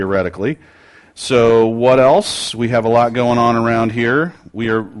theoretically. So what else? We have a lot going on around here. We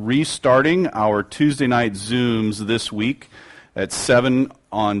are restarting our Tuesday night Zooms this week at 7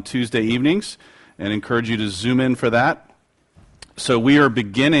 on Tuesday evenings, and encourage you to zoom in for that. So we are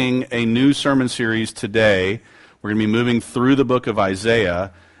beginning a new sermon series today. We're going to be moving through the book of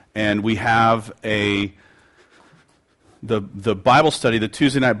Isaiah, and we have the Bible study, the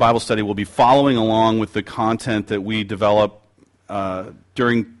Tuesday night Bible study, will be following along with the content that we develop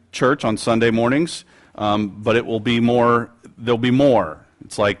during church on Sunday mornings, but it will be more. There'll be more.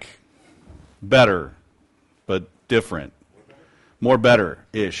 It's like better, but different. More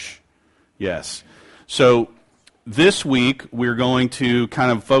better-ish. Yes. So this week we're going to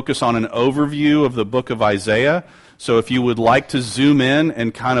kind of focus on an overview of the book of Isaiah. So if you would like to zoom in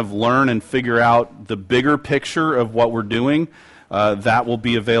and kind of learn and figure out the bigger picture of what we're doing, that will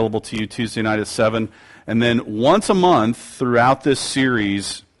be available to you Tuesday night at 7. And then once a month throughout this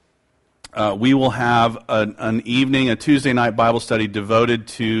series, we will have an evening, a Tuesday night Bible study devoted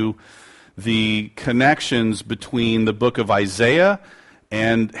to the connections between the book of Isaiah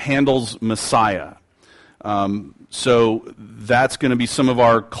and Handel's Messiah. So that's going to be some of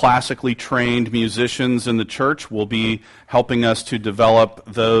our classically trained musicians in the church will be helping us to develop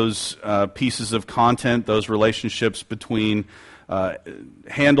those pieces of content, those relationships between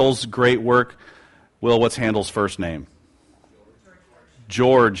Handel's great work. Will, what's Handel's first name?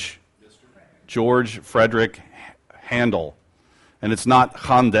 George Frederick Handel. And it's not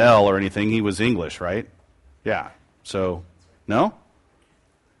Handel or anything. He was English, right? Yeah. So, no?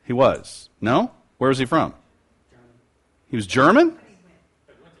 He was. No? Where was he from? He was German?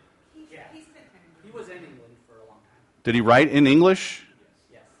 He was in England for a long time. Did he write in English?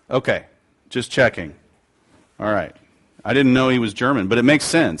 Yes. Okay. Just checking. All right. I didn't know he was German, but it makes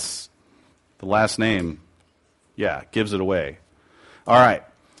sense. The last name, gives it away. All right.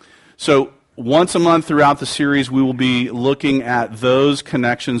 So once a month throughout the series, we will be looking at those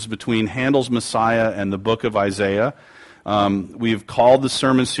connections between Handel's Messiah and the book of Isaiah. We've called the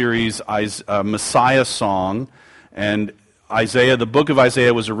sermon series Messiah Song, and Isaiah, the book of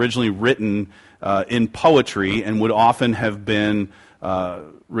Isaiah was originally written in poetry and would often have been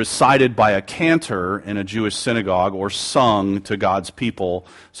recited by a cantor in a Jewish synagogue or sung to God's people.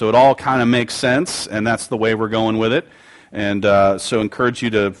 So it all kind of makes sense, and that's the way we're going with it. And so encourage you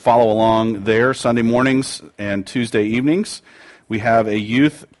to follow along there Sunday mornings and Tuesday evenings. We have a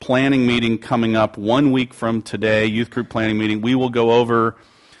youth planning meeting coming up 1 week from today, youth group planning meeting. We will go over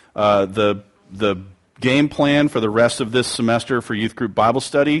the game plan for the rest of this semester for youth group Bible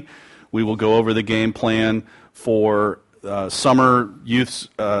study. We will go over the game plan for summer youth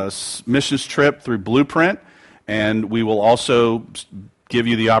missions trip through Blueprint, and we will also give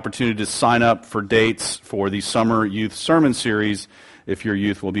you the opportunity to sign up for dates for the summer youth sermon series if your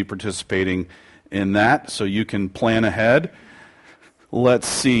youth will be participating in that, so you can plan ahead. Let's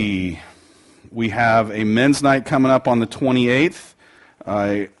see. We have a men's night coming up on the 28th.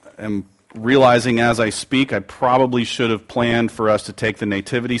 I am realizing as I speak, I probably should have planned for us to take the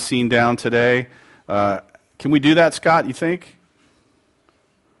nativity scene down today. Can we do that, Scott, you think?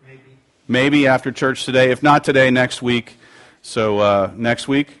 Maybe after church today. If not today, next week. So next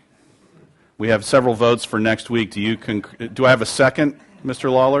week, we have several votes for next week. Do I have a second,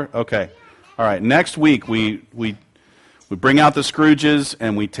 Mr. Lawler? Okay. All right. Next week, we bring out the Scrooges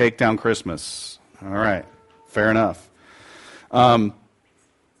and we take down Christmas. All right. Fair enough.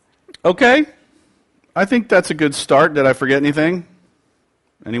 Okay. I think that's a good start. Did I forget anything?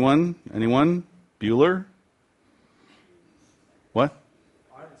 Anyone? Bueller? What?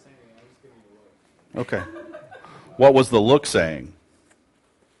 I didn't say anything. I was giving you a look. Okay. What was the look saying?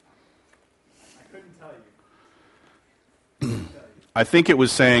 I couldn't tell you. I think it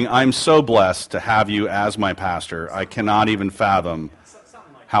was saying, I'm so blessed to have you as my pastor. I cannot even fathom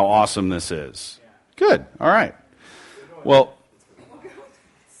how awesome this is. Good. All right. Well,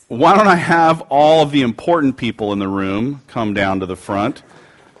 why don't I have all of the important people in the room come down to the front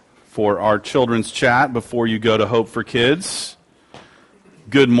for our children's chat before you go to Hope for Kids.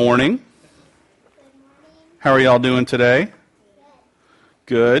 Good morning. How are y'all doing today?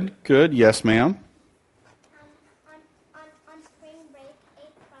 Good. Yes, ma'am. On spring break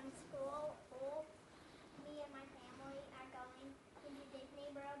from school, me and my family are going into Disney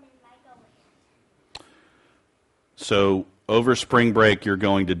World and Legoland. So over spring break, you're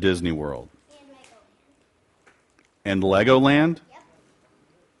going to Disney World. And Legoland. And Legoland? Yep.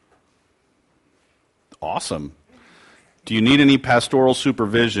 Awesome. Do you need any pastoral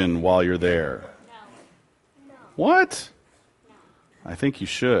supervision while you're there? No. What? No. I think you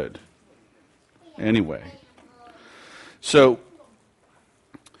should. Anyway. So,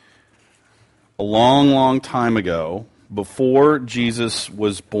 a long, long time ago, before Jesus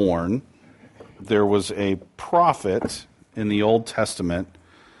was born, there was a prophet in the Old Testament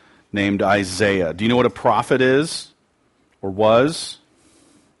named Isaiah. Do you know what a prophet is or was?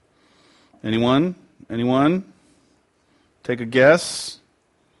 Anyone? Anyone? Take a guess.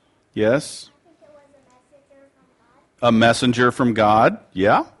 Yes? I think it was a messenger from God. A messenger from God.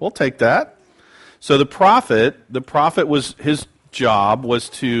 Yeah, we'll take that. So the prophet was, his job was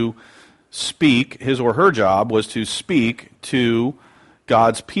to speak, his or her job was to speak to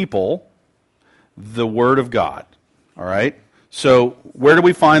God's people the Word of God. All right? So where do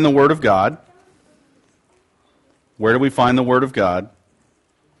we find the Word of God? Where do we find the Word of God?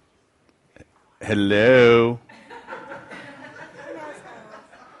 Hello?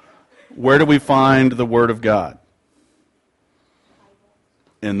 Where do we find the Word of God?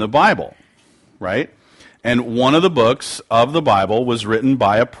 In the Bible, right? And one of the books of the Bible was written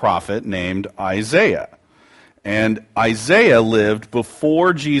by a prophet named Isaiah. And Isaiah lived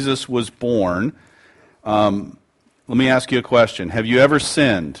before Jesus was born. Let me ask you a question. Have you ever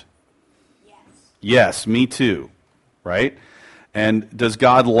sinned? Yes. Yes, me too, right? And does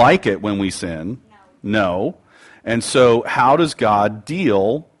God like it when we sin? No. No. And so how does God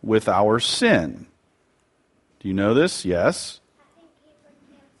deal with our sin? Do you know this? Yes. I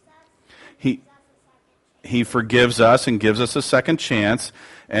think he forgives us. He gives us a second chance,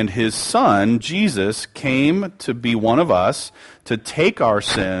 and his son, Jesus, came to be one of us, to take our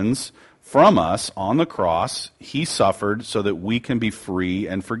sins from us on the cross. He suffered so that we can be free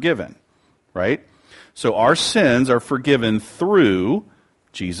and forgiven, right? So our sins are forgiven through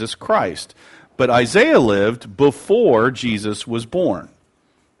Jesus Christ. But Isaiah lived before Jesus was born,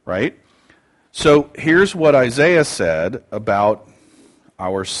 right? So here's what Isaiah said about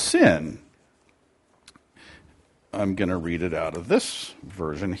our sin. I'm going to read it out of this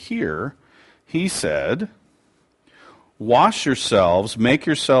version here. He said, "Wash yourselves, make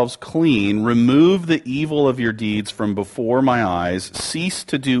yourselves clean, remove the evil of your deeds from before my eyes, cease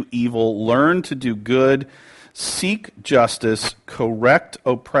to do evil, learn to do good, seek justice, correct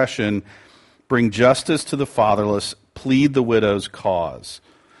oppression, bring justice to the fatherless, plead the widow's cause.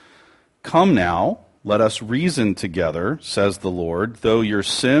 Come now, let us reason together, says the Lord. Though your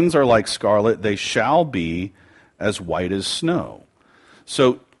sins are like scarlet, they shall be as white as snow."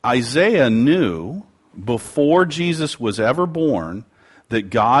 So Isaiah knew before Jesus was ever born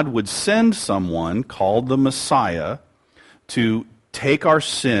that God would send someone called the Messiah to take our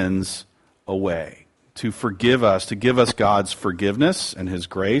sins away, to forgive us, to give us God's forgiveness and his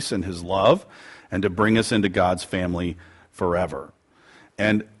grace and his love, and to bring us into God's family forever.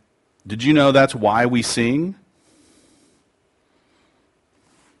 And did you know that's why we sing?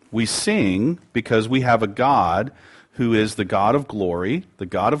 We sing because we have a God who is the God of glory, the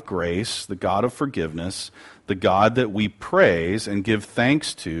God of grace, the God of forgiveness, the God that we praise and give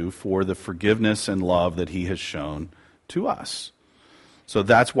thanks to for the forgiveness and love that he has shown to us. So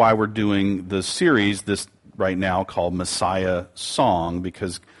that's why we're doing the series this right now called Messiah Song,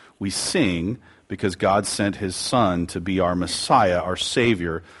 because we sing because God sent his Son to be our Messiah, our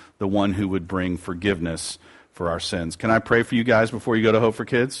Savior, the one who would bring forgiveness for our sins. Can I pray for you guys before you go to Hope for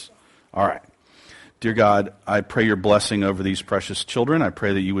Kids? All right. Dear God, I pray your blessing over these precious children. I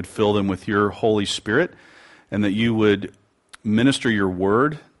pray that you would fill them with your Holy Spirit and that you would minister your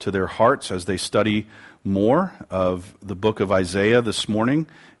word to their hearts as they study more of the book of Isaiah this morning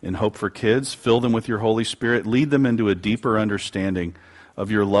in Hope for Kids. Fill them with your Holy Spirit. Lead them into a deeper understanding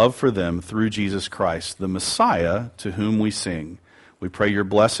of your love for them through Jesus Christ, the Messiah to whom we sing. We pray your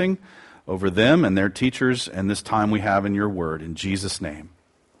blessing over them and their teachers and this time we have in your word. In Jesus' name,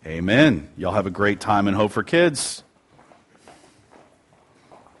 amen. Y'all have a great time in Hope for Kids.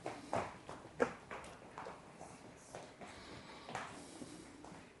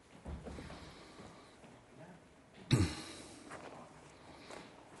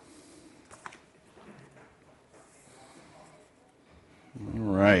 All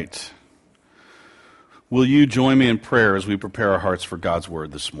right. Will you join me in prayer as we prepare our hearts for God's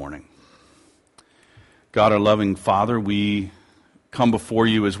word this morning? God, our loving Father, we come before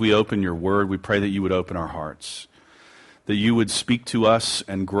you as we open your word. We pray that you would open our hearts, that you would speak to us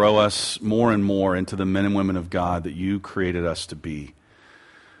and grow us more and more into the men and women of God that you created us to be.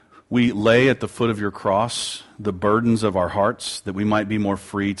 We lay at the foot of your cross the burdens of our hearts that we might be more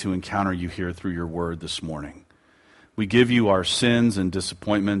free to encounter you here through your word this morning. We give you our sins and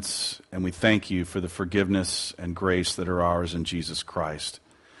disappointments, and we thank you for the forgiveness and grace that are ours in Jesus Christ.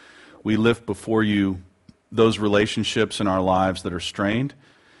 We lift before you those relationships in our lives that are strained,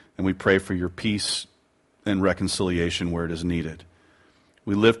 and we pray for your peace and reconciliation where it is needed.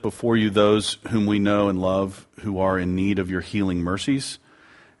 We lift before you those whom we know and love who are in need of your healing mercies,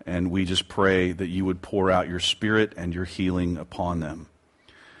 and we just pray that you would pour out your Spirit and your healing upon them.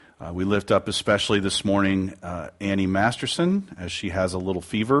 We lift up especially this morning Annie Masterson as she has a little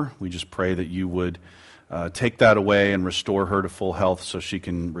fever. We just pray that you would take that away and restore her to full health so she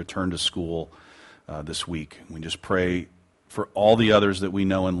can return to school this week. We just pray for all the others that we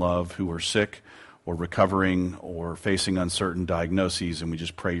know and love who are sick or recovering or facing uncertain diagnoses, and we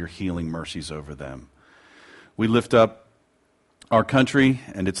just pray your healing mercies over them. We lift up our country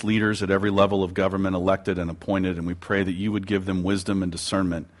and its leaders at every level of government, elected and appointed, and we pray that you would give them wisdom and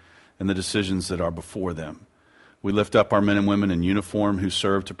discernment in the decisions that are before them. We lift up our men and women in uniform who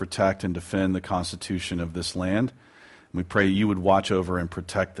serve to protect and defend the Constitution of this land. And we pray you would watch over and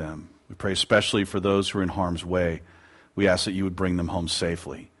protect them. We pray especially for those who are in harm's way. We ask that you would bring them home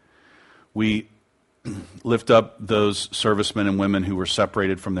safely. We lift up those servicemen and women who were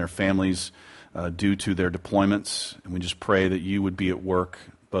separated from their families due to their deployments. And we just pray that you would be at work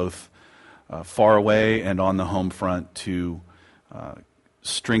both far away and on the home front to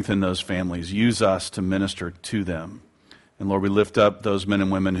strengthen those families. Use us to minister to them. And Lord, we lift up those men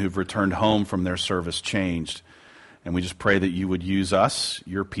and women who've returned home from their service changed. And we just pray that you would use us,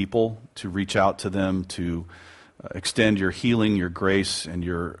 your people, to reach out to them, to extend your healing, your grace, and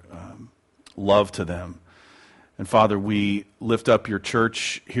your love to them. And Father, we lift up your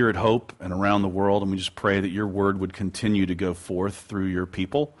church here at Hope and around the world, and we just pray that your word would continue to go forth through your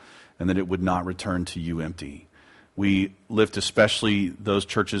people and that it would not return to you empty. We lift especially those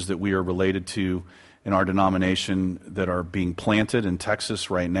churches that we are related to in our denomination that are being planted in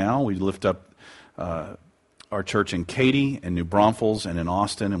Texas right now. We lift up our church in Katy and New Braunfels and in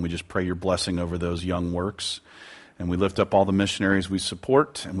Austin, and we just pray your blessing over those young works. And we lift up all the missionaries we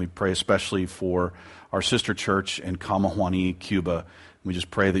support, and we pray especially for our sister church in Camajuani, Cuba. We just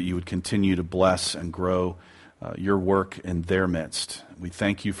pray that you would continue to bless and grow your work in their midst. We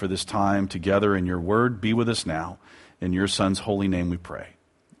thank you for this time together in your word. Be with us now. In your Son's holy name we pray.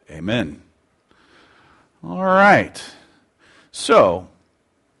 Amen. All right. So,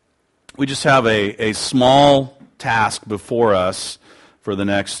 we just have a small task before us for the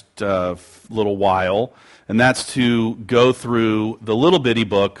next little while, and that's to go through the little bitty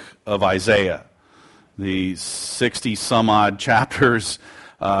book of Isaiah, the 60-some-odd chapters.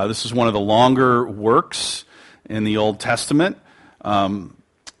 This is one of the longer works in the Old Testament, and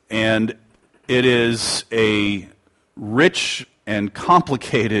it is a rich and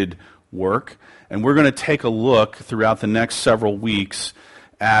complicated work, and we're going to take a look throughout the next several weeks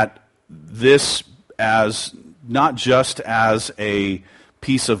at this as not just as a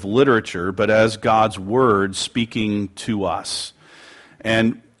piece of literature, but as God's Word speaking to us.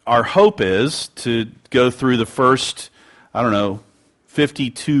 And our hope is to go through the first,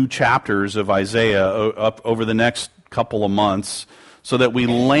 52 chapters of Isaiah up over the next couple of months so that we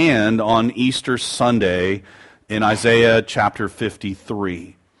land on Easter Sunday in Isaiah chapter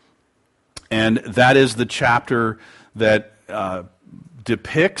 53. And that is the chapter that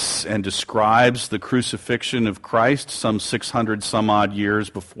depicts and describes the crucifixion of Christ some 600 some odd years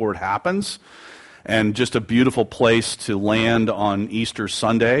before it happens. And just a beautiful place to land on Easter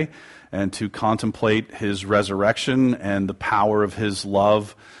Sunday and to contemplate his resurrection and the power of his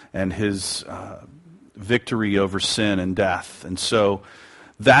love and his victory over sin and death. And so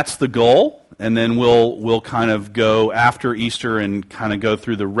that's the goal. And then we'll kind of go after Easter and kind of go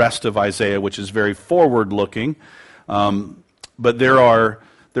through the rest of Isaiah, which is very forward-looking. But there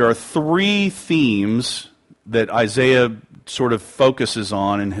are three themes that Isaiah sort of focuses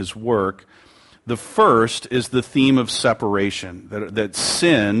on in his work. The first is the theme of separation, that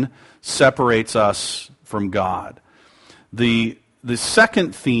sin separates us from God. The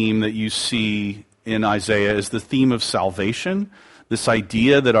second theme that you see in Isaiah is the theme of salvation. This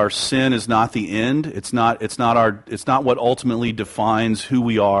idea that our sin is not the end. It's not what ultimately defines who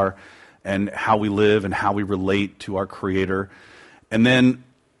we are and how we live and how we relate to our Creator. And then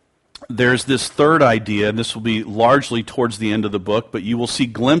there's this third idea, and this will be largely towards the end of the book, but you will see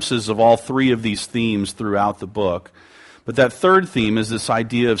glimpses of all three of these themes throughout the book. But that third theme is this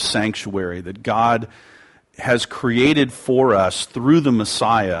idea of sanctuary, that God has created for us through the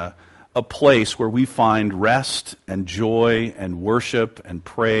Messiah a place where we find rest and joy and worship and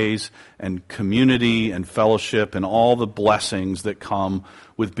praise and community and fellowship and all the blessings that come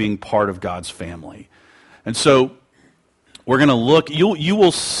with being part of God's family. And so we're going to look, you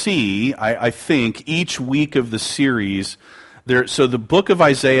will see, I think, each week of the series, so the book of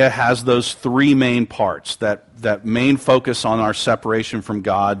Isaiah has those three main parts, that main focus on our separation from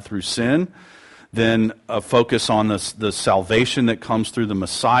God through sin, then a focus on the salvation that comes through the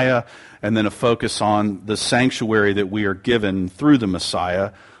Messiah, and then a focus on the sanctuary that we are given through the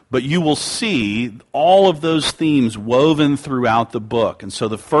Messiah. But you will see all of those themes woven throughout the book. And so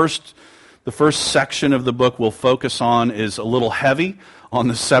the first section of the book we'll focus on is a little heavy on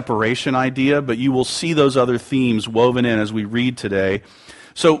the separation idea, but you will see those other themes woven in as we read today.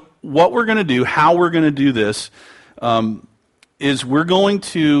 So what we're going to do, how we're going to do this, is we're going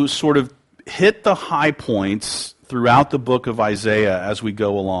to sort of hit the high points throughout the book of Isaiah as we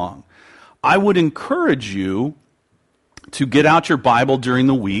go along. I would encourage you to get out your Bible during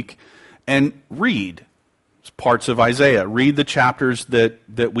the week and read parts of Isaiah. Read the chapters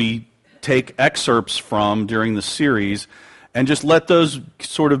that we take excerpts from during the series, and just let those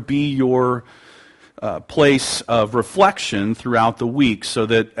sort of be your place of reflection throughout the week, so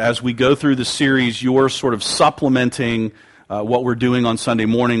that as we go through the series, you're sort of supplementing what we're doing on Sunday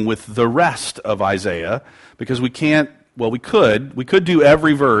morning with the rest of Isaiah, because we could do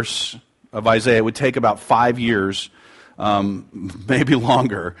every verse of Isaiah. It would take about 5 years, maybe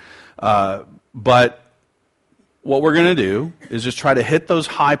longer. But what we're going to do is just try to hit those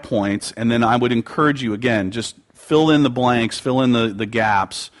high points, and then I would encourage you, again, just fill in the blanks, fill in the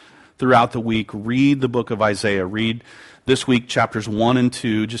gaps throughout the week. Read the book of Isaiah. Read this week chapters 1 and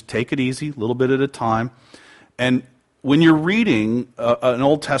 2. Just take it easy, a little bit at a time. And when you're reading an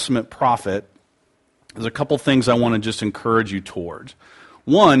Old Testament prophet, there's a couple things I want to just encourage you towards.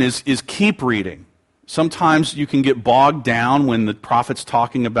 One is keep reading. Sometimes you can get bogged down when the prophet's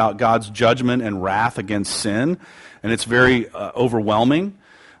talking about God's judgment and wrath against sin, and it's very overwhelming.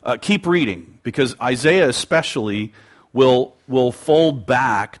 Keep reading, because Isaiah especially will fold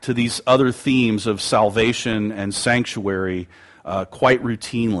back to these other themes of salvation and sanctuary quite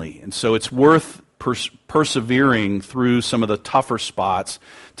routinely. And so it's worth persevering through some of the tougher spots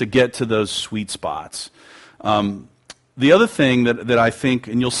to get to those sweet spots. The other thing that I think,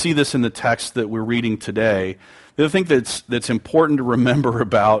 and you'll see this in the text that we're reading today, the other thing that's important to remember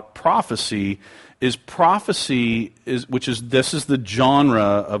about prophecy is this is the genre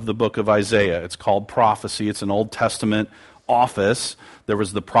of the book of Isaiah. It's called prophecy. It's an Old Testament office. There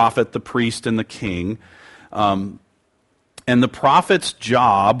was the prophet, the priest, and the king. And the prophet's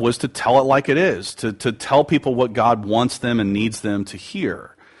job was to tell it like it is, to tell people what God wants them and needs them to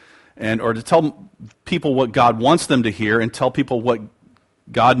hear. Or to tell people what God wants them to hear and tell people what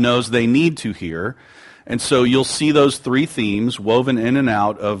God knows they need to hear. And so you'll see those three themes woven in and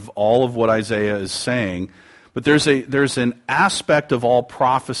out of all of what Isaiah is saying. But there's an aspect of all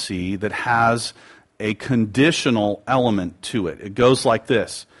prophecy that has a conditional element to it. It goes like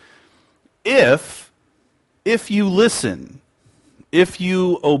this. If you listen, if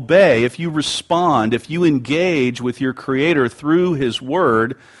you obey, if you respond, if you engage with your Creator through His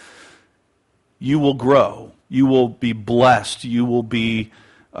Word, you will grow. You will be blessed. You will be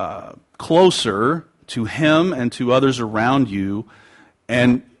closer to Him and to others around you.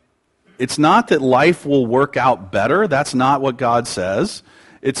 And it's not that life will work out better. That's not what God says.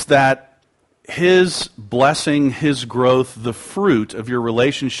 It's that His blessing, His growth, the fruit of your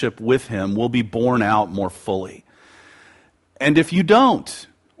relationship with Him will be borne out more fully. And if you don't,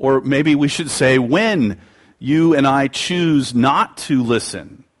 or maybe we should say when you and I choose not to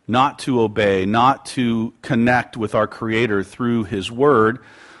listen, not to obey, not to connect with our Creator through His Word,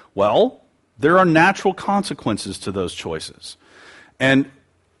 well, there are natural consequences to those choices. And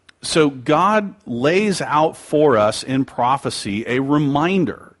so God lays out for us in prophecy a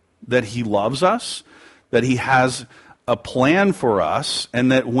reminder that He loves us, that He has a plan for us,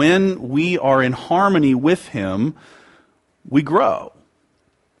 and that when we are in harmony with Him, we grow.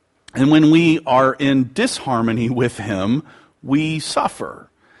 And when we are in disharmony with Him, we suffer.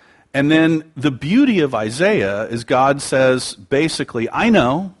 And then the beauty of Isaiah is God says, basically, I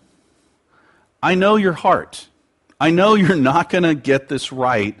know your heart. I know you're not going to get this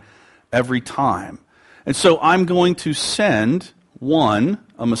right every time. And so I'm going to send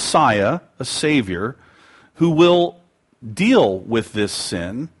a Messiah, a Savior, who will deal with this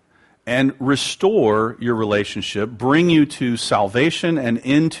sin and restore your relationship, bring you to salvation and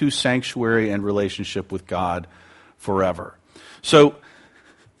into sanctuary and relationship with God forever. So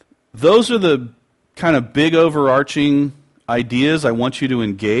those are the kind of big overarching ideas I want you to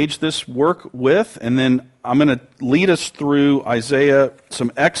engage this work with, and then I'm going to lead us through Isaiah,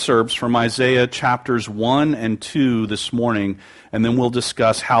 some excerpts from Isaiah chapters 1 and 2 this morning, and then we'll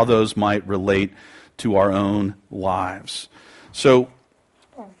discuss how those might relate to our own lives. So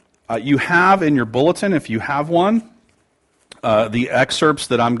you have in your bulletin, if you have one, the excerpts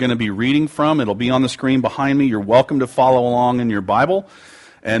that I'm going to be reading from. It'll be on the screen behind me. You're welcome to follow along in your Bible.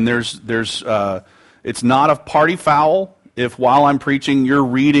 And it's not a party foul if while I'm preaching you're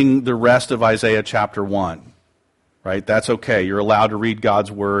reading the rest of Isaiah chapter 1. Right? That's okay. You're allowed to read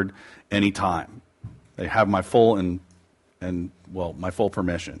God's word anytime. They have my full my full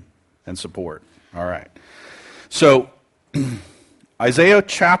permission and support. All right. So Isaiah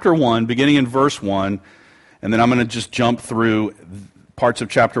chapter 1, beginning in verse 1, and then I'm going to just jump through parts of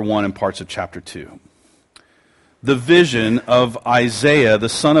chapter 1 and parts of chapter 2. The vision of Isaiah, the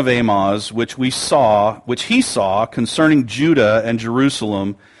son of Amoz, which he saw concerning Judah and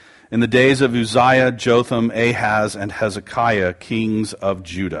Jerusalem in the days of Uzziah, Jotham, Ahaz, and Hezekiah, kings of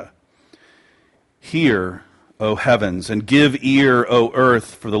Judah. Hear, O heavens, and give ear, O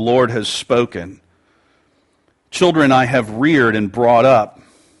earth, for the Lord has spoken. Children I have reared and brought up,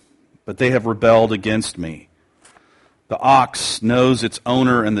 but they have rebelled against me. The ox knows its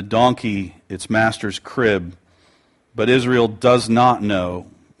owner and the donkey its master's crib, but Israel does not know.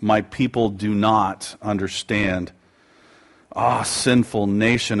 My people do not understand. Ah, sinful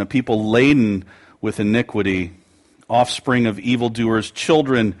nation, a people laden with iniquity, offspring of evildoers,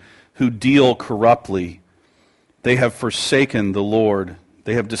 children who deal corruptly. They have forsaken the Lord.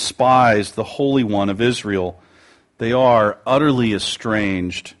 They have despised the Holy One of Israel. They are utterly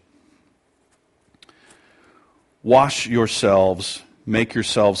estranged. Wash yourselves, make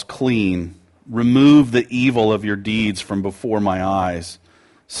yourselves clean. Remove the evil of your deeds from before my eyes.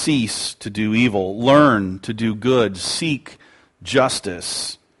 Cease to do evil. Learn to do good. Seek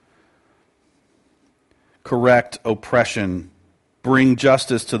justice. Correct oppression. Bring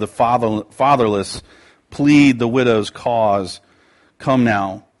justice to the fatherless. Plead the widow's cause. Come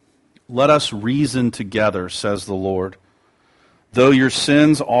now, let us reason together, says the Lord. Though your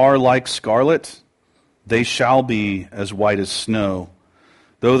sins are like scarlet, they shall be as white as snow.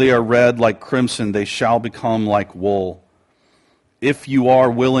 Though they are red like crimson, they shall become like wool. If you are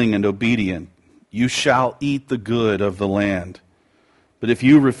willing and obedient, you shall eat the good of the land. But if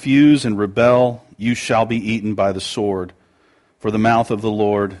you refuse and rebel, you shall be eaten by the sword, for the mouth of the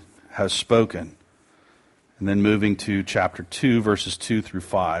Lord has spoken. And then moving to chapter 2, verses 2 through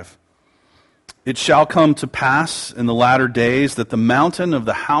 5. It shall come to pass in the latter days that the mountain of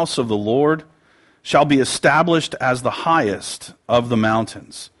the house of the Lord shall be established as the highest of the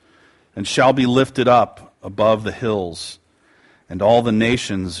mountains, and shall be lifted up above the hills, and all the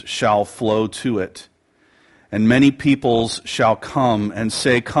nations shall flow to it. And many peoples shall come and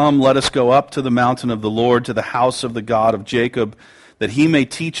say, Come, let us go up to the mountain of the Lord, to the house of the God of Jacob, that he may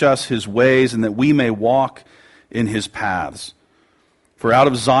teach us his ways, and that we may walk in his paths. For out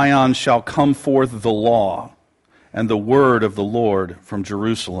of Zion shall come forth the law, and the word of the Lord from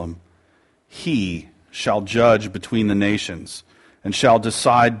Jerusalem. He shall judge between the nations, and shall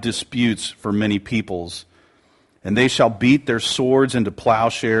decide disputes for many peoples. And they shall beat their swords into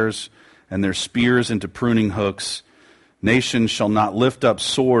plowshares, and their spears into pruning hooks. Nation shall not lift up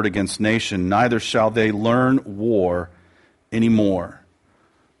sword against nation, neither shall they learn war any more.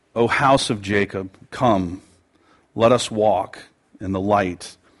 O house of Jacob, come, let us walk in the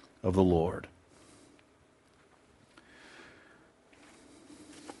light of the Lord.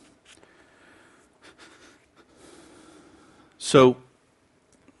 So,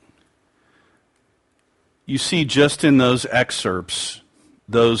 you see just in those excerpts,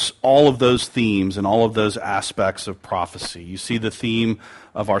 all of those themes and all of those aspects of prophecy. You see the theme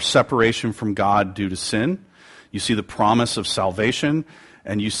of our separation from God due to sin. You see the promise of salvation.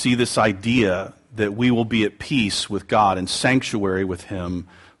 And you see this idea that we will be at peace with God and sanctuary with him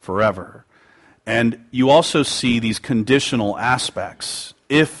forever. And you also see these conditional aspects.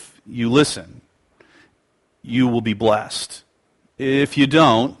 If you listen, you will be blessed. If you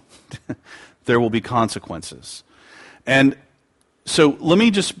don't, there will be consequences. And so let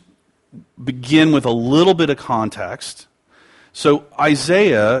me just begin with a little bit of context. So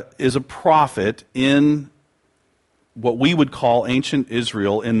Isaiah is a prophet in what we would call ancient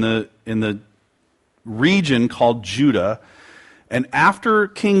Israel, in the region called Judah. And after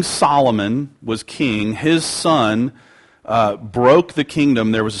King Solomon was king, his son broke the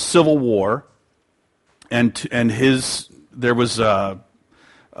kingdom. There was a civil war, and there was a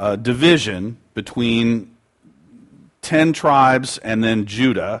division between 10 tribes and then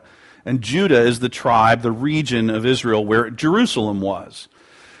Judah. And Judah is the tribe, the region of Israel where Jerusalem was.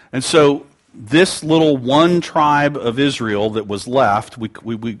 And so this little one tribe of Israel that was left,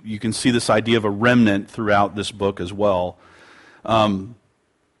 you can see this idea of a remnant throughout this book as well,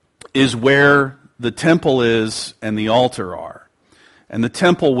 is where the temple is and the altar are. And the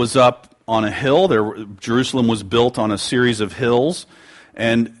temple was up on a hill. Jerusalem was built on a series of hills,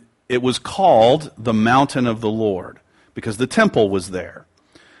 and it was called the mountain of the Lord because the temple was there.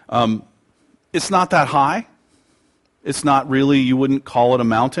 It's not that high. It's not really, you wouldn't call it a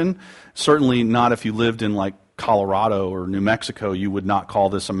mountain. Certainly not if you lived in like Colorado or New Mexico, you would not call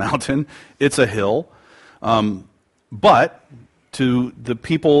this a mountain. It's a hill. But to the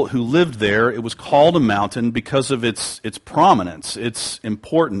people who lived there, it was called a mountain because of its prominence, its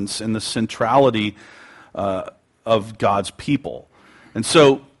importance, and the centrality of God's people. And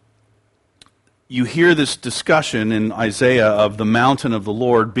so you hear this discussion in Isaiah of the mountain of the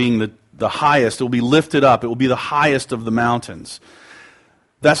Lord being the highest. It will be lifted up. It will be the highest of the mountains.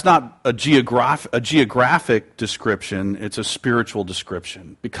 That's not a geographic description. It's a spiritual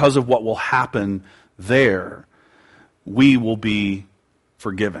description. Because of what will happen there, we will be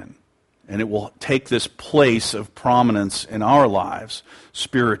forgiven. And it will take this place of prominence in our lives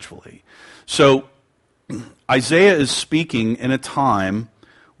spiritually. So Isaiah is speaking in a time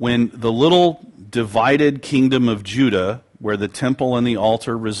when the little divided kingdom of Judah, where the temple and the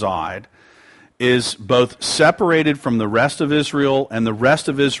altar reside, is both separated from the rest of Israel, and the rest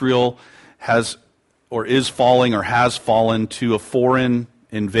of Israel has fallen to a foreign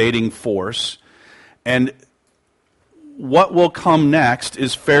invading force. And what will come next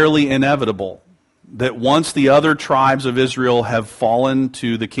is fairly inevitable. That once the other tribes of Israel have fallen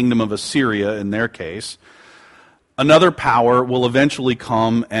to the kingdom of Assyria, in their case, another power will eventually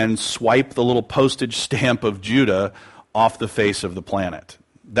come and swipe the little postage stamp of Judah off the face of the planet.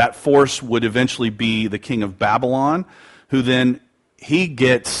 That force would eventually be the king of Babylon, who then he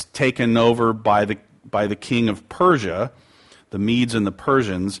gets taken over by the king of Persia, the Medes and the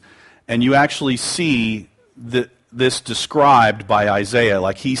Persians, and you actually see this described by Isaiah,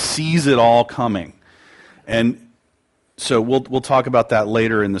 like he sees it all coming. And so we'll talk about that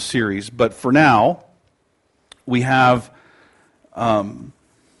later in the series. But for now, we have a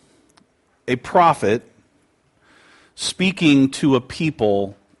prophet speaking to a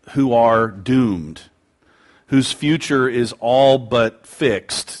people who are doomed, whose future is all but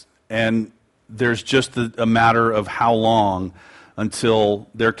fixed, and there's just a matter of how long until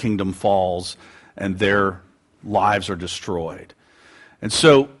their kingdom falls and their lives are destroyed. And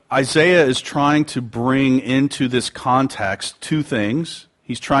so Isaiah is trying to bring into this context two things.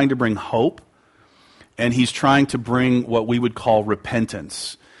 He's trying to bring hope, and he's trying to bring what we would call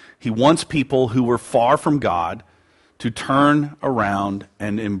repentance. He wants people who were far from God to turn around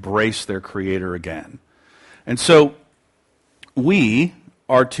and embrace their Creator again. And so we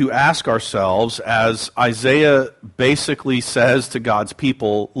are to ask ourselves, as Isaiah basically says to God's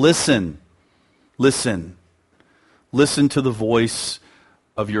people, listen to the voice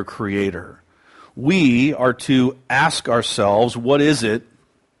of your Creator. We are to ask ourselves, what is it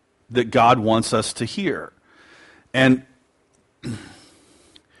that God wants us to hear? And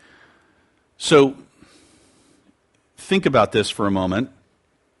so think about this for a moment.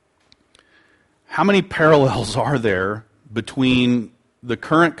 How many parallels are there between the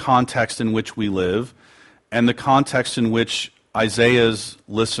current context in which we live and the context in which Isaiah's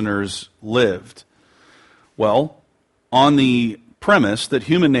listeners lived? Well, on the premise that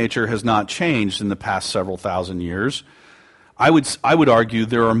human nature has not changed in the past several thousand years, I would argue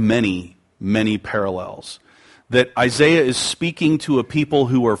there are many, many parallels. That Isaiah is speaking to a people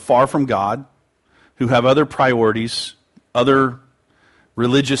who are far from God, who have other priorities, other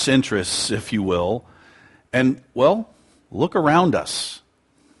religious interests, if you will. And, well, look around us.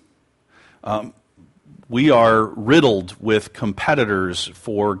 We are riddled with competitors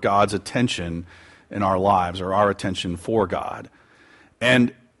for God's attention in our lives, or our attention for God.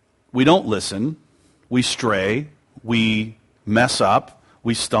 And we don't listen. We stray. We mess up.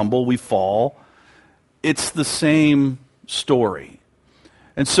 We stumble. We fall. It's the same story.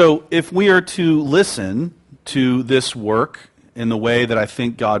 And so if we are to listen to this work in the way that I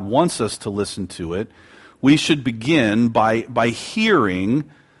think God wants us to listen to it, we should begin by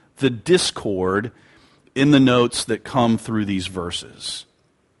hearing the discord in the notes that come through these verses.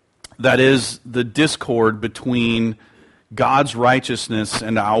 That is, the discord between God's righteousness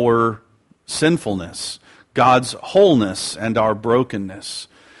and our sinfulness, God's wholeness and our brokenness,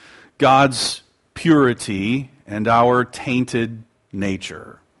 God's purity and our tainted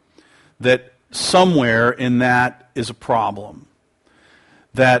nature. That somewhere in that is a problem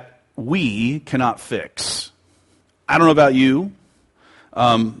that we cannot fix. I don't know about you,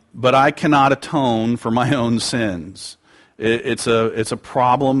 but I cannot atone for my own sins. It's a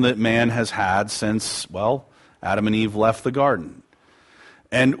problem that man has had since, well, Adam and Eve left the garden.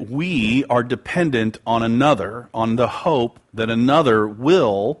 And we are dependent on another, on the hope that another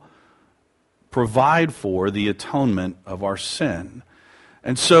will provide for the atonement of our sin.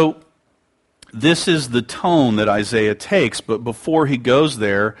 And so this is the tone that Isaiah takes, but before he goes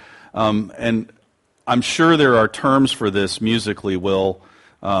there, and I'm sure there are terms for this musically, Will,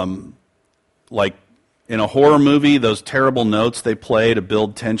 like in a horror movie, those terrible notes they play to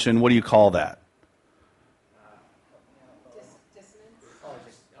build tension, what do you call that?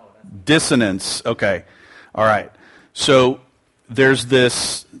 Dissonance. Okay. All right. So there's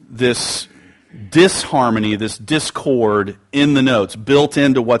this disharmony, this discord in the notes built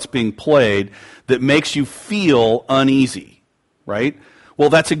into what's being played that makes you feel uneasy, right? Well,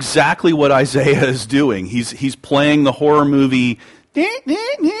 that's exactly what Isaiah is doing. He's playing the horror movie,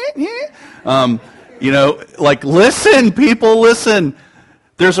 like, listen, people, listen.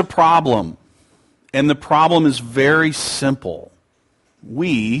 There's a problem, and the problem is very simple.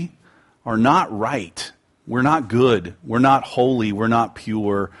 We are not right. We're not good. We're not holy. We're not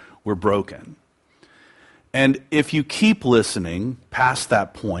pure. We're broken. And if you keep listening past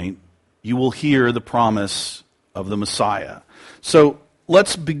that point, you will hear the promise of the Messiah. So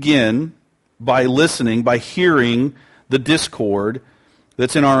let's begin by listening, by hearing the discord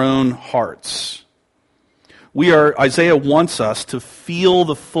that's in our own hearts. Isaiah wants us to feel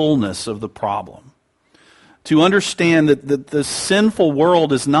the fullness of the problem, to understand that the sinful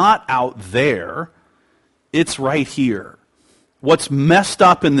world is not out there, it's right here. What's messed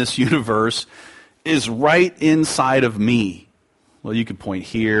up in this universe is right inside of me. Well, you could point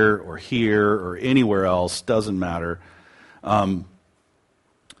here or anywhere else, doesn't matter. I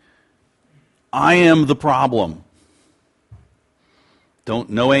am the problem.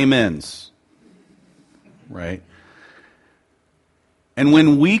 No amens, right? And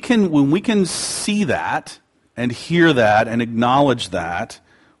when we can see that and hear that and acknowledge that,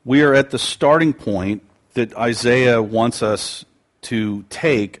 we are at the starting point that Isaiah wants us to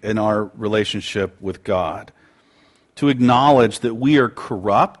take in our relationship with God. To acknowledge that we are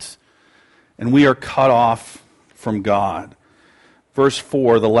corrupt and we are cut off from God. Verse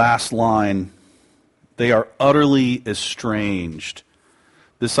 4, the last line, they are utterly estranged.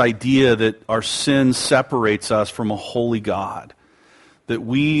 This idea that our sin separates us from a holy God. That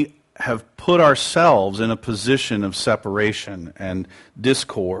we have put ourselves in a position of separation and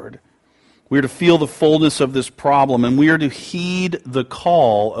discord. We are to feel the fullness of this problem, and we are to heed the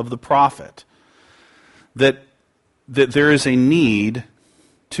call of the prophet. That there is a need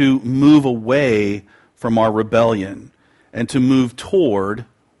to move away from our rebellion and to move toward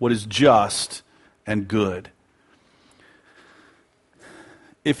what is just and good.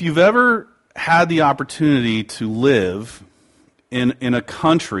 If you've ever had the opportunity to live in a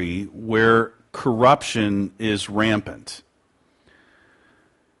country where corruption is rampant,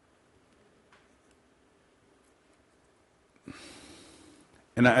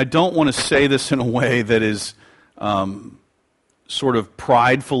 and I don't want to say this in a way that is sort of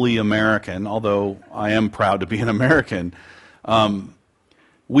pridefully American, although I am proud to be an American.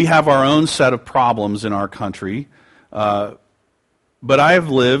 We have our own set of problems in our country, but I have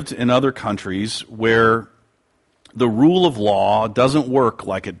lived in other countries where the rule of law doesn't work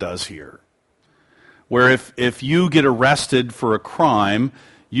like it does here. Where if you get arrested for a crime,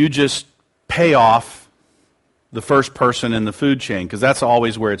 you just pay off the first person in the food chain, because that's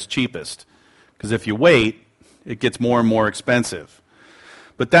always where it's cheapest. Because if you wait, it gets more and more expensive.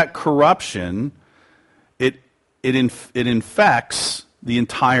 But that corruption, it infects the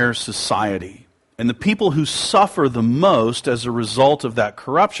entire society. And the people who suffer the most as a result of that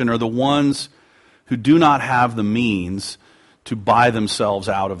corruption are the ones who do not have the means to buy themselves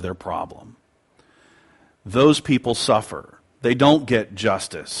out of their problem. Those people suffer. They don't get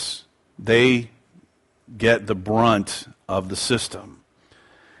justice. They get the brunt of the system.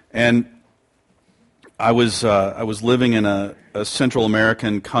 And I was living in a Central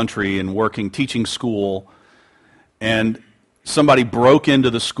American country and teaching school, and somebody broke into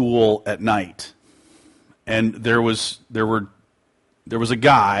the school at night. And there was a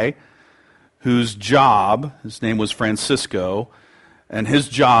guy whose job, his name was Francisco, and his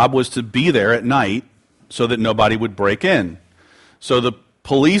job was to be there at night so that nobody would break in. So the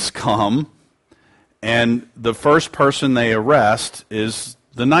police come, and the first person they arrest is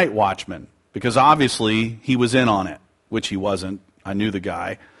the night watchman, because obviously he was in on it, which he wasn't. I knew the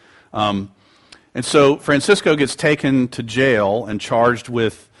guy. And so Francisco gets taken to jail and charged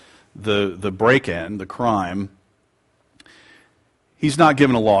with the break-in, the crime. He's not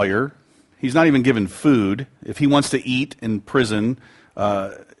given a lawyer. He's not even given food. If he wants to eat in prison,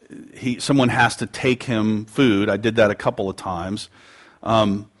 someone has to take him food. I did that a couple of times.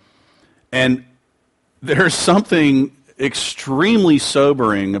 And there's something extremely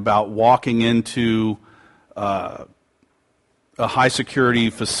sobering about walking into a a high security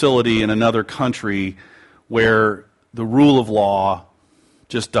facility in another country where the rule of law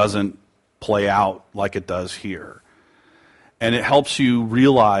just doesn't play out like it does here. And it helps you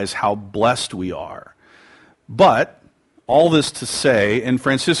realize how blessed we are. But all this to say, and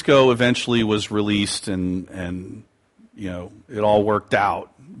Francisco eventually was released and it all worked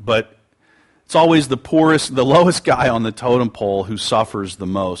out. But it's always the poorest, the lowest guy on the totem pole who suffers the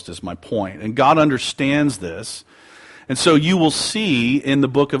most, is my point. And God understands this. And so you will see in the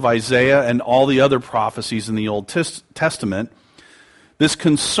book of Isaiah and all the other prophecies in the Old Testament this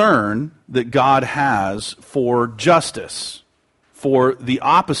concern that God has for justice, for the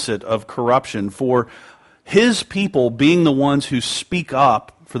opposite of corruption, for his people being the ones who speak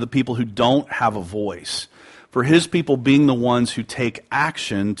up for the people who don't have a voice, for his people being the ones who take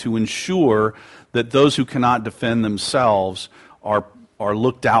action to ensure that those who cannot defend themselves are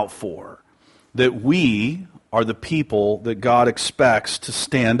looked out for, that we are the people that God expects to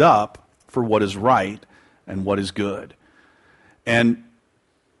stand up for what is right and what is good. And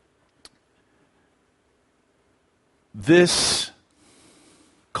this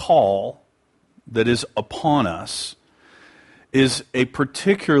call that is upon us is a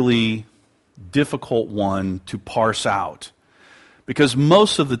particularly difficult one to parse out. Because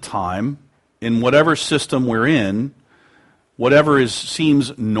most of the time, in whatever system we're in, whatever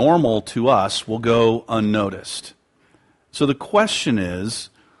seems normal to us will go unnoticed. So the question is,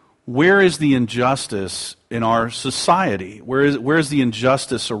 where is the injustice in our society? Where is the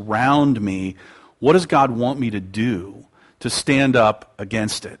injustice around me? What does God want me to do to stand up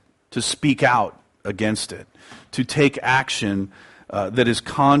against it, to speak out against it, to take action that is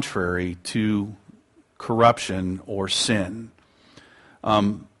contrary to corruption or sin?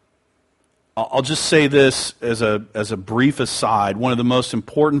 I'll just say this as a brief aside. One of the most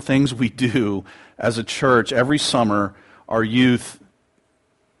important things we do as a church every summer, our youth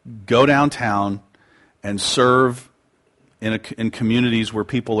go downtown and serve in communities where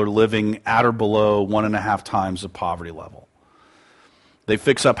people are living at or below 1.5 times the poverty level. They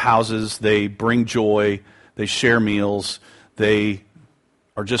fix up houses, they bring joy, they share meals, they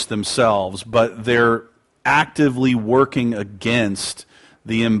are just themselves, but they're actively working against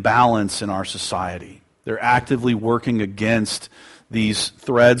the imbalance in our society. They're actively working against these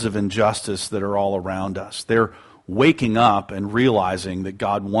threads of injustice that are all around us. They're waking up and realizing that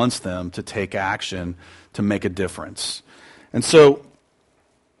God wants them to take action to make a difference. And so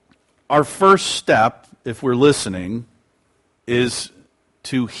our first step, if we're listening, is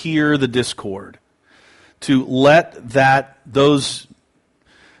to hear the discord, to let those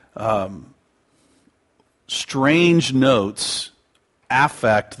strange notes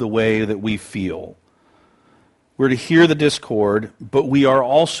affect the way that we feel. We're to hear the discord, but we are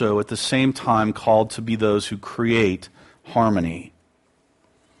also at the same time called to be those who create harmony.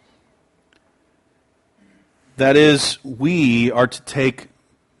 That is, we are to take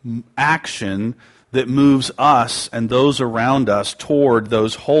action that moves us and those around us toward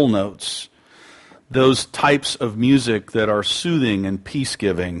those whole notes, those types of music that are soothing and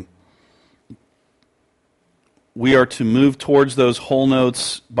peace-giving. We are to move towards those whole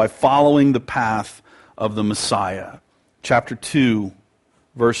notes by following the path of the Messiah. Chapter 2,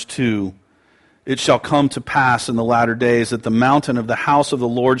 verse 2. It shall come to pass in the latter days that the mountain of the house of the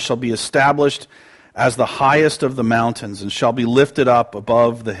Lord shall be established as the highest of the mountains, and shall be lifted up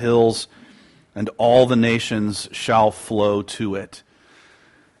above the hills, and all the nations shall flow to it.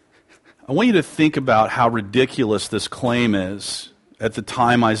 I want you to think about how ridiculous this claim is at the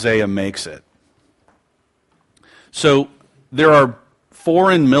time Isaiah makes it. So there are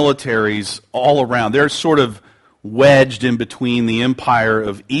foreign militaries all around. They're sort of wedged in between the empire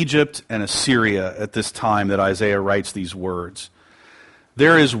of Egypt and Assyria at this time that Isaiah writes these words.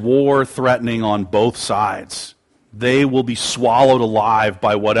 There is war threatening on both sides. They will be swallowed alive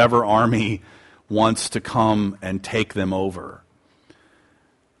by whatever army wants to come and take them over.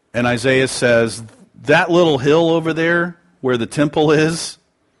 And Isaiah says, that little hill over there where the temple is,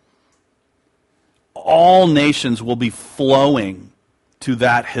 all nations will be flowing to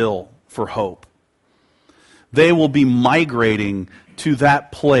that hill for hope. They will be migrating to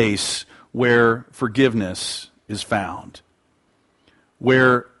that place where forgiveness is found,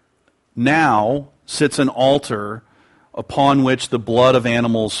 where now sits an altar upon which the blood of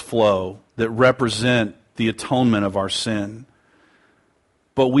animals flow that represent the atonement of our sin.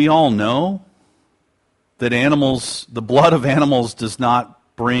 But we all know that the blood of animals does not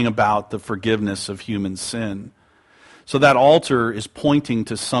bring about the forgiveness of human sin. So that altar is pointing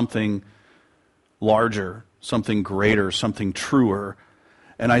to something larger, something greater, something truer.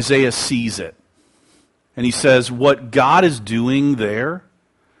 And Isaiah sees it. And he says what God is doing there,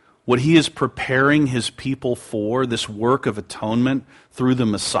 what he is preparing his people for, this work of atonement through the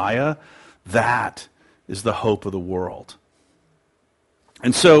Messiah, that is the hope of the world.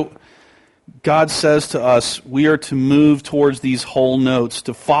 And so God says to us, we are to move towards these whole notes,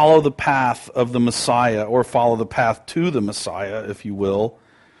 to follow the path of the Messiah, or follow the path to the Messiah, if you will,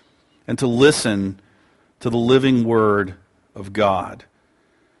 and to listen to the living word of God.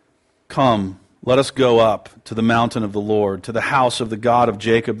 Come, let us go up to the mountain of the Lord, to the house of the God of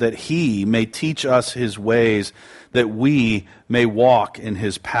Jacob, that he may teach us his ways, that we may walk in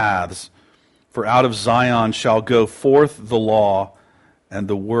his paths. For out of Zion shall go forth the law and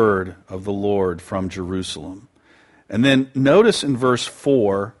the word of the Lord from Jerusalem. And then notice in verse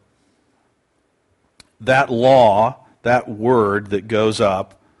 4, that law, that word that goes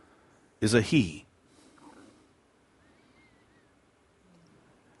up, is a he.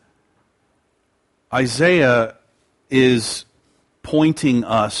 Isaiah is pointing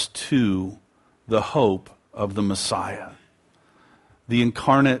us to the hope of the Messiah, the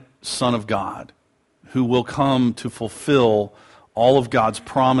incarnate Son of God, who will come to fulfill all of God's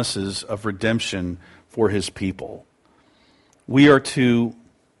promises of redemption for his people. We are to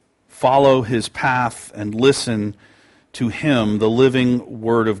follow his path and listen to him, the living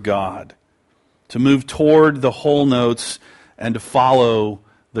word of God, to move toward the whole notes and to follow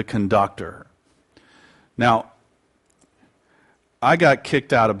the conductor. Now, I got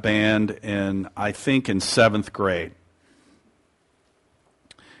kicked out of band in 7th grade.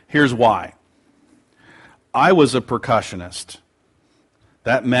 Here's why. I was a percussionist.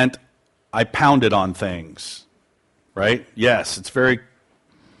 That meant I pounded on things, right? Yes, it's very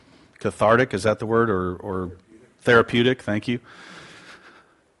cathartic, is that the word? Or therapeutic, thank you.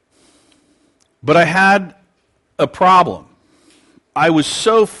 But I had a problem. I was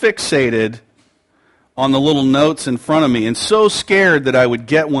so fixated on the little notes in front of me and so scared that I would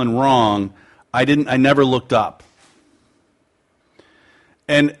get one wrong, I never looked up.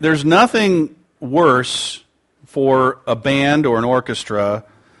 And there's nothing worse for a band or an orchestra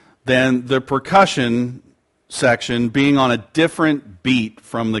than the percussion section being on a different beat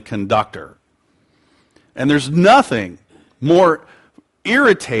from the conductor. And there's nothing more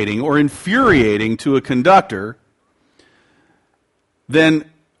irritating or infuriating to a conductor than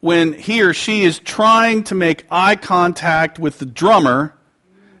when he or she is trying to make eye contact with the drummer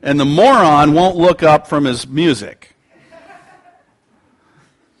and the moron won't look up from his music.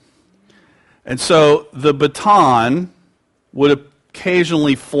 And so the baton would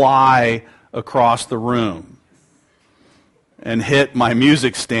occasionally fly across the room and hit my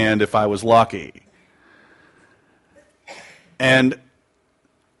music stand if I was lucky. And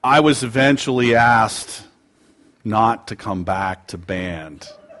I was eventually asked not to come back to band.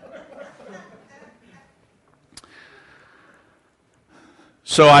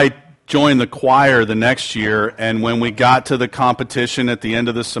 So I joined the choir the next year, and when we got to the competition at the end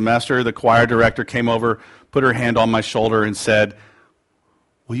of the semester, the choir director came over, put her hand on my shoulder, and said,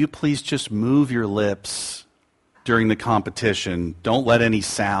 "Will you please just move your lips during the competition? Don't let any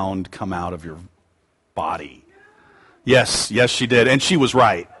sound come out of your body." Yes, she did, and she was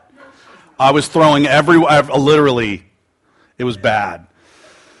right. I was throwing literally, it was bad.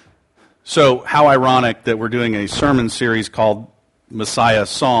 So how ironic that we're doing a sermon series called Messiah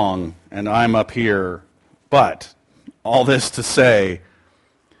Song, and I'm up here. But all this to say,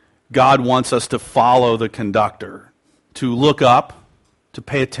 God wants us to follow the conductor, to look up, to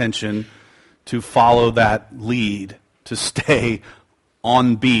pay attention, to follow that lead, to stay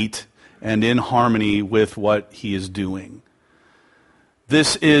on beat and in harmony with what he is doing.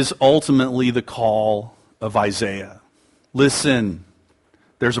 This is ultimately the call of Isaiah. Listen,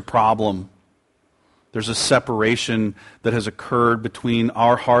 there's a problem. There's a separation that has occurred between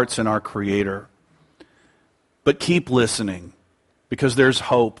our hearts and our Creator. But keep listening, because there's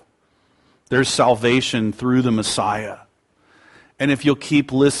hope. There's salvation through the Messiah. And if you'll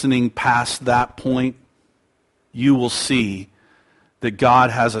keep listening past that point, you will see that God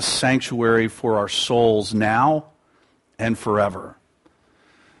has a sanctuary for our souls now and forever.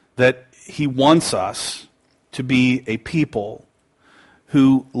 That he wants us to be a people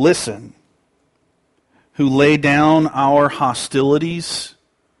who listen, who lay down our hostilities,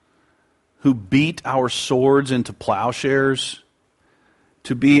 who beat our swords into plowshares,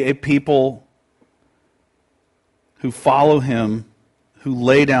 to be a people who follow him, who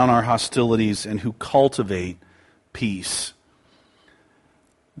lay down our hostilities, and who cultivate peace.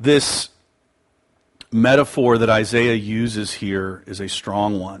 This metaphor that Isaiah uses here is a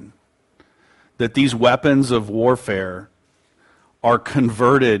strong one. That these weapons of warfare are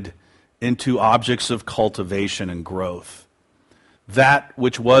converted into objects of cultivation and growth. That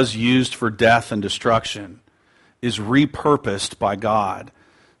which was used for death and destruction is repurposed by God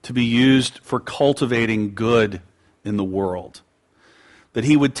to be used for cultivating good in the world. That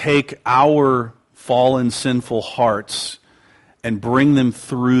he would take our fallen, sinful hearts and bring them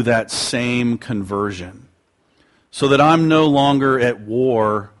through that same conversion, so that I'm no longer at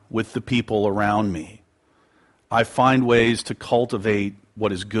war with the people around me. I find ways to cultivate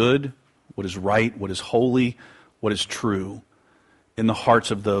what is good, what is right, what is holy, what is true in the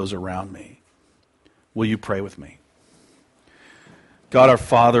hearts of those around me. Will you pray with me? God our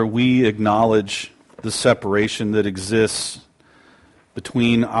Father, we acknowledge the separation that exists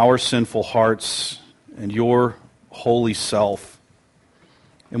between our sinful hearts and your holy self.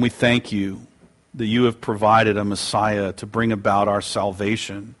 And we thank you that you have provided a Messiah to bring about our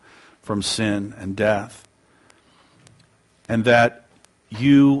salvation from sin and death. And that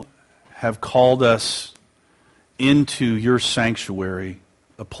you have called us into your sanctuary,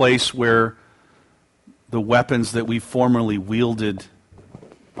 a place where the weapons that we formerly wielded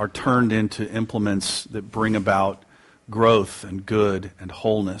are turned into implements that bring about growth and good and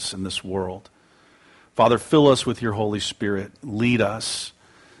wholeness in this world. Father, fill us with your Holy Spirit. Lead us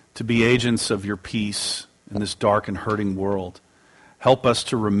to be agents of your peace in this dark and hurting world. Help us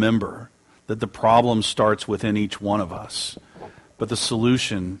to remember that the problem starts within each one of us, but the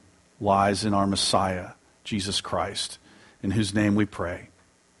solution lies in our Messiah, Jesus Christ, in whose name we pray.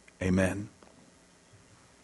 Amen.